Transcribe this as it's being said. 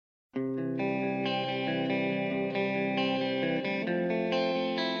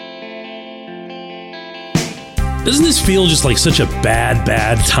Doesn't this feel just like such a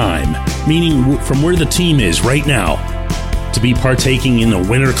bad time? Meaning from where the team is right now, to be partaking in a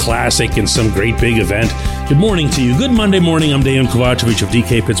Winter Classic and some great big event. Good morning to you. Good Monday morning. I'm Dejan Kovacevic of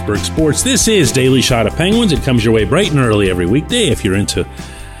DK Pittsburgh Sports. This is Daily Shot of Penguins. It comes your way bright and early every weekday if you're into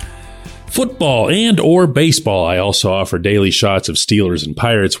football and or baseball. I also offer daily shots of Steelers and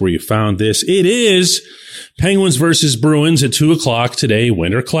Pirates where you found this. It is Penguins versus Bruins at 2 o'clock today.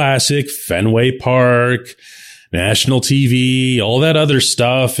 Winter Classic, Fenway Park, national TV, all that other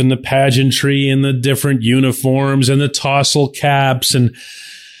stuff, and the pageantry and the different uniforms and the tassel caps. And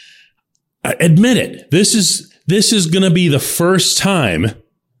admit it, this is going to be the first time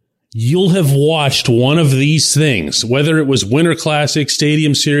you'll have watched one of these things, whether it was Winter Classic,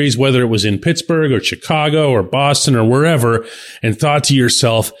 Stadium Series, whether it was in Pittsburgh or Chicago or Boston or wherever, and thought to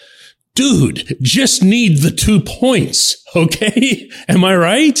yourself, dude, just need the 2 points, okay? Am I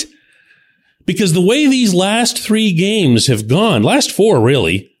right? Because the way these last 3 games have gone, last 4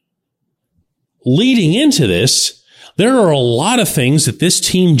 really, leading into this, there are a lot of things that this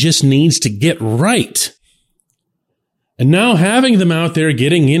team just needs to get right. And now having them out there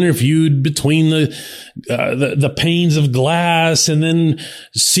getting interviewed between the panes of glass and then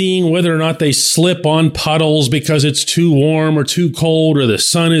seeing whether or not they slip on puddles because it's too warm or too cold or the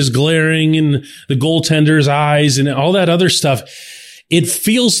sun is glaring in the goaltender's eyes and all that other stuff, it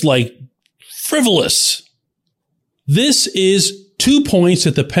feels like frivolous. This is 2 points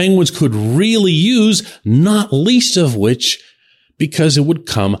that the Penguins could really use, not least of which because it would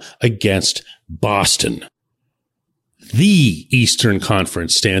come against Boston, the Eastern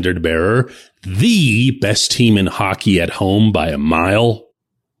Conference standard bearer, the best team in hockey at home by a mile,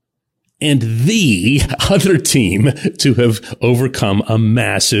 and the other team to have overcome a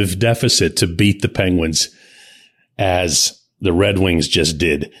massive deficit to beat the Penguins as the Red Wings just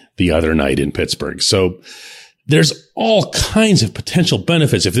did the other night in Pittsburgh. So there's all kinds of potential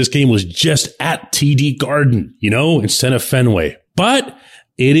benefits if this game was just at TD Garden, instead of Fenway. But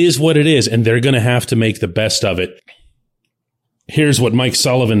it is what it is, and they're going to have to make the best of it. Here's what Mike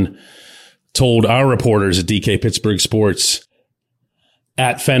Sullivan told our reporters at DK Pittsburgh Sports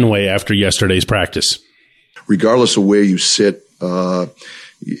at Fenway after yesterday's practice. Regardless of where you sit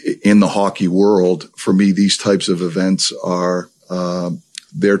in the hockey world, for me, these types of events are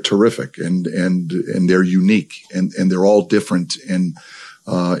they're terrific and they're unique and they're all different in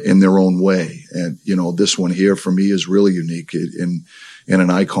their own way. And this one here for me is really unique in an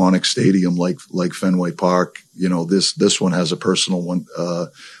iconic stadium like Fenway Park. This one has a personal one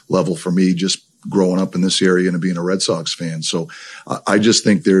level for me, just growing up in this area and being a Red Sox fan. So I just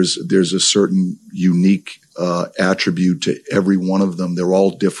think there's a certain unique attribute to every one of them. They're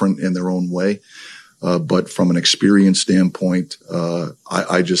all different in their own way. But from an experience standpoint,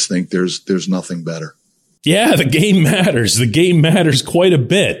 I just think there's nothing better. Yeah, the game matters. The game matters quite a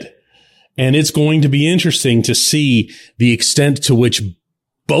bit. And it's going to be interesting to see the extent to which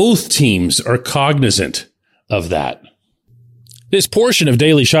both teams are cognizant of that. This portion of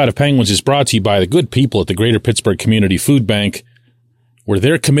Daily Shot of Penguins is brought to you by the good people at the Greater Pittsburgh Community Food Bank, where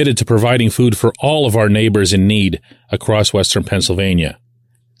they're committed to providing food for all of our neighbors in need across Western Pennsylvania.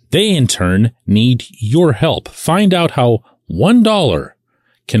 They, in turn, need your help. Find out how $1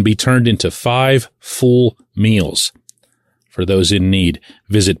 can be turned into 5 full meals. For those in need,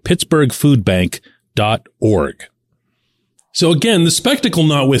 visit pittsburghfoodbank.org. So again, the spectacle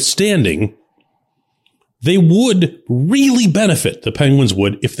notwithstanding, they would really benefit, the Penguins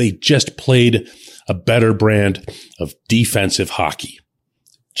would, if they just played a better brand of defensive hockey.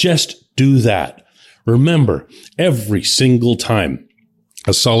 Just do that. Remember, every single time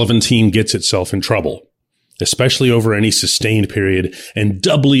a Sullivan team gets itself in trouble, especially over any sustained period, and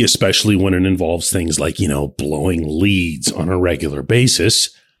doubly especially when it involves things like, blowing leads on a regular basis,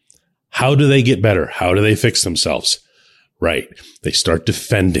 how do they get better? How do they fix themselves? Right. They start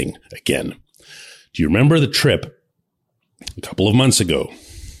defending again. Do you remember the trip a couple of months ago,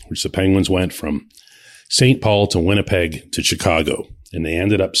 which the Penguins went from St. Paul to Winnipeg to Chicago, and they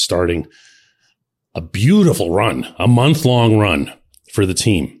ended up starting a beautiful run, a month-long run for the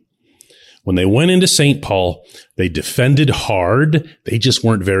team. When they went into St. Paul, they defended hard. They just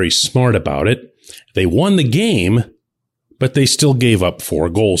weren't very smart about it. They won the game, but they still gave up 4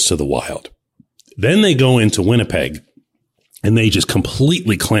 goals to the Wild. Then they go into Winnipeg, and they just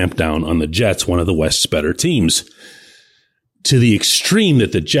completely clamp down on the Jets, one of the West's better teams, to the extreme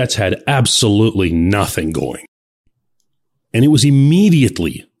that the Jets had absolutely nothing going. And it was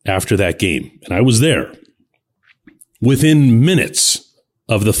immediately after that game, and I was there, within minutes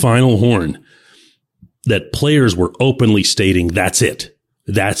of the final horn, that players were openly stating, that's it.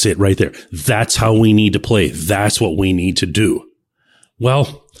 That's it right there. That's how we need to play. That's what we need to do.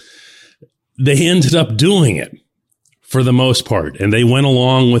 Well, they ended up doing it for the most part. And they went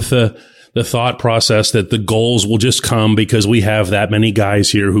along with the thought process that the goals will just come because we have that many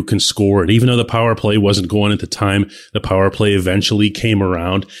guys here who can score. And even though the power play wasn't going at the time, the power play eventually came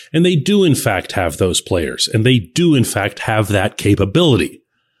around. And they do, in fact, have those players. And they do, in fact, have that capability.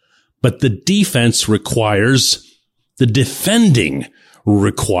 But the defense requires, the defending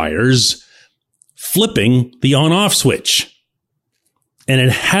requires flipping the on-off switch. And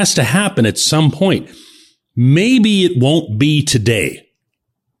it has to happen at some point. Maybe it won't be today.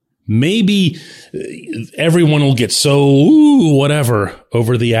 Maybe everyone will get so whatever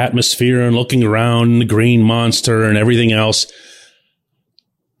over the atmosphere and looking around the green monster and everything else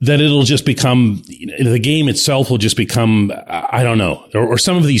that it'll just become, the game itself will just become, I don't know, or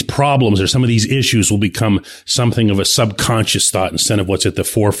some of these problems or some of these issues will become something of a subconscious thought instead of what's at the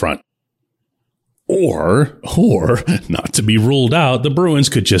forefront. Or, not to be ruled out, the Bruins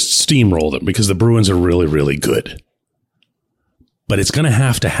could just steamroll them because the Bruins are really, really good. But it's going to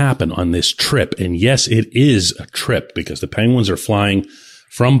have to happen on this trip. And yes, it is a trip because the Penguins are flying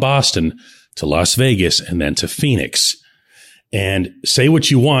from Boston to Las Vegas and then to Phoenix. And say what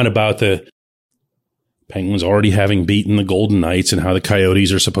you want about the Penguins already having beaten the Golden Knights and how the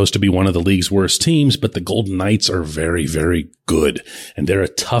Coyotes are supposed to be one of the league's worst teams, but the Golden Knights are very, very good. And they're a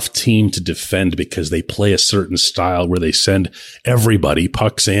tough team to defend because they play a certain style where they send everybody,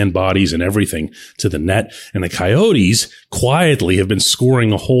 pucks and bodies and everything, to the net. And the Coyotes quietly have been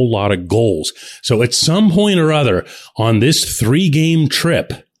scoring a whole lot of goals. So at some point or other on this 3-game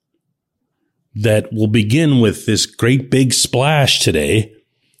trip that will begin with this great big splash today,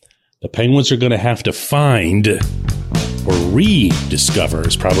 the Penguins are going to have to find or rediscover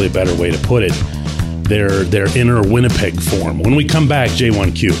is probably a better way to put it, their inner Winnipeg form. When we come back,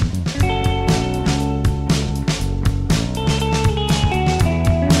 J1Q.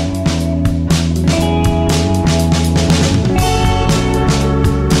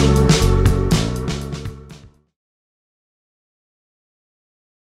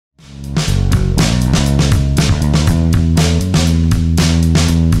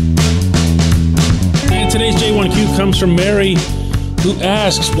 Comes from Mary, who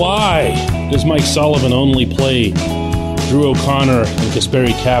asks, why does Mike Sullivan only play Drew O'Connor and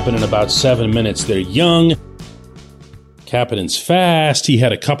Kasperi Kapanen in about 7 minutes? They're young. Kapanen's fast. He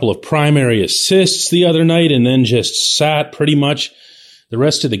had a couple of primary assists the other night and then just sat pretty much the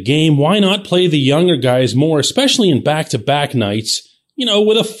rest of the game. Why not play the younger guys more, especially in back-to-back nights,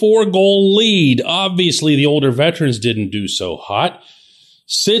 with a 4-goal lead? Obviously, the older veterans didn't do so hot.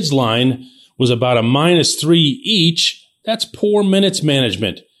 Sid's line was about a -3 each. That's poor minutes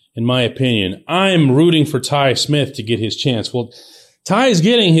management, in my opinion. I'm rooting for Ty Smith to get his chance. Well, Ty's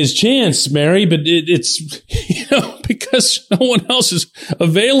getting his chance, Mary, but it's because no one else is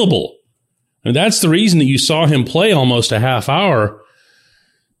available. And that's the reason that you saw him play almost a half hour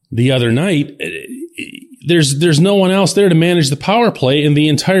the other night. There's no one else there to manage the power play, and the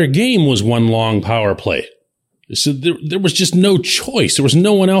entire game was one long power play. So there was just no choice. There was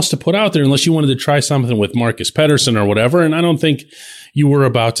no one else to put out there unless you wanted to try something with Marcus Pettersson or whatever. And I don't think you were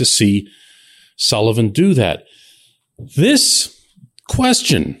about to see Sullivan do that. This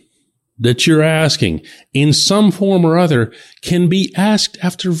question that you're asking in some form or other can be asked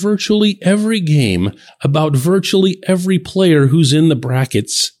after virtually every game about virtually every player who's in the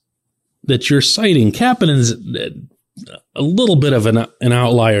brackets that you're citing. Kapanen is a little bit of an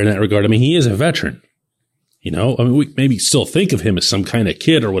outlier in that regard. I mean, he is a veteran. We maybe still think of him as some kind of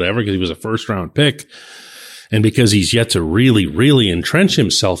kid or whatever because he was a first-round pick and because he's yet to really, really entrench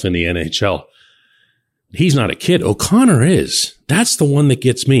himself in the NHL. He's not a kid. O'Connor is. That's the one that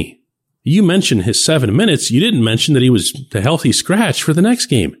gets me. You mentioned his 7 minutes. You didn't mention that he was the healthy scratch for the next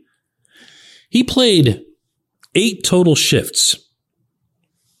game. He played 8 total shifts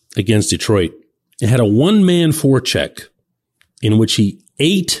against Detroit and had a one-man forecheck in which he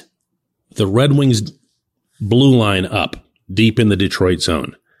ate the Red Wings blue line up deep in the Detroit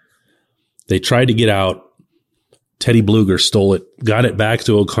zone. They tried to get out. Teddy Bluger stole it, got it back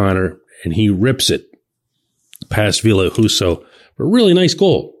to O'Connor, and he rips it past Ville Husso for a really nice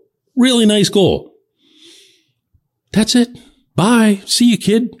goal. Really nice goal. That's it. Bye. See you,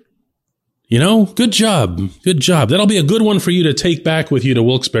 kid. Good job. Good job. That'll be a good one for you to take back with you to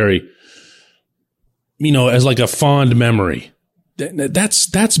Wilkes-Barre, as like a fond memory.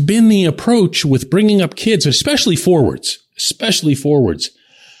 That's been the approach with bringing up kids, especially forwards,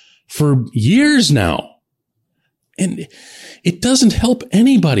 for years now. And it doesn't help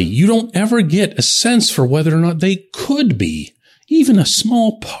anybody. You don't ever get a sense for whether or not they could be even a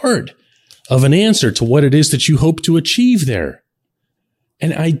small part of an answer to what it is that you hope to achieve there.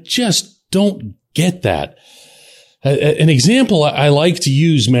 And I just don't get that. An example I like to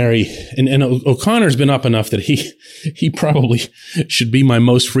use, Mary, and O'Connor's been up enough that he probably should be my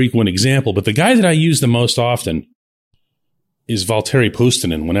most frequent example, but the guy that I use the most often is Valtteri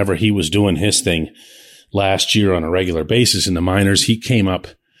Puustinen. Whenever he was doing his thing last year on a regular basis in the minors, he came up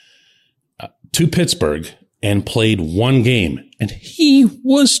to Pittsburgh and played one game, and he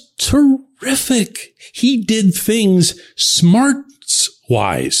was terrific. He did things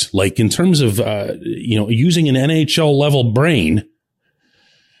smarts-wise, like in terms of, using an NHL-level brain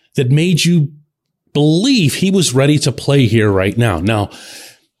that made you believe he was ready to play here right now. Now,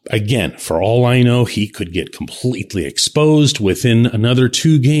 again, for all I know, he could get completely exposed within another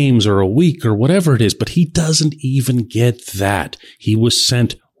 2 games or a week or whatever it is, but he doesn't even get that. He was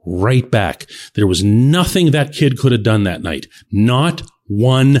sent right back. There was nothing that kid could have done that night. Not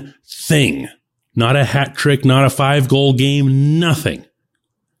one thing. Not a hat trick, not a 5-goal game, nothing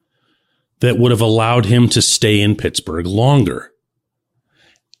that would have allowed him to stay in Pittsburgh longer.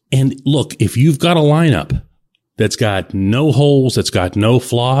 And look, if you've got a lineup that's got no holes, that's got no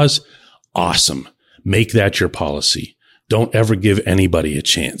flaws, awesome. Make that your policy. Don't ever give anybody a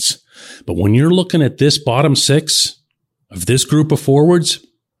chance. But when you're looking at this bottom 6 of this group of forwards,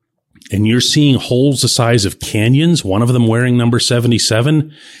 and you're seeing holes the size of canyons, one of them wearing number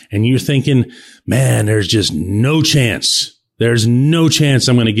 77, and you're thinking, man, there's just no chance. There's no chance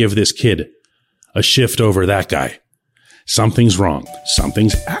I'm going to give this kid a shift over that guy. Something's wrong.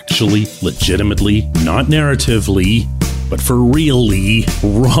 Something's actually legitimately, not narratively, but for really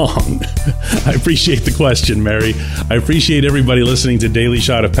wrong. I appreciate the question, Mary. I appreciate everybody listening to Daily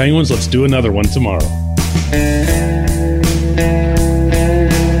Shot of Penguins. Let's do another one tomorrow.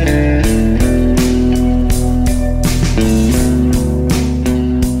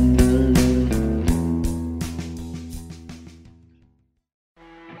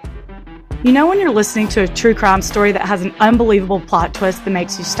 You know when you're listening to a true crime story that has an unbelievable plot twist that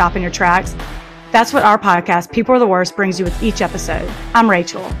makes you stop in your tracks? That's what our podcast, People Are the Worst, brings you with each episode. I'm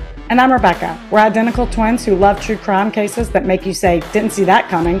Rachel. And I'm Rebecca. We're identical twins who love true crime cases that make you say, didn't see that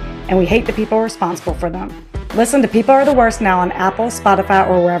coming, and we hate the people responsible for them. Listen to People Are the Worst now on Apple, Spotify,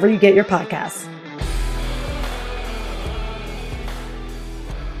 or wherever you get your podcasts.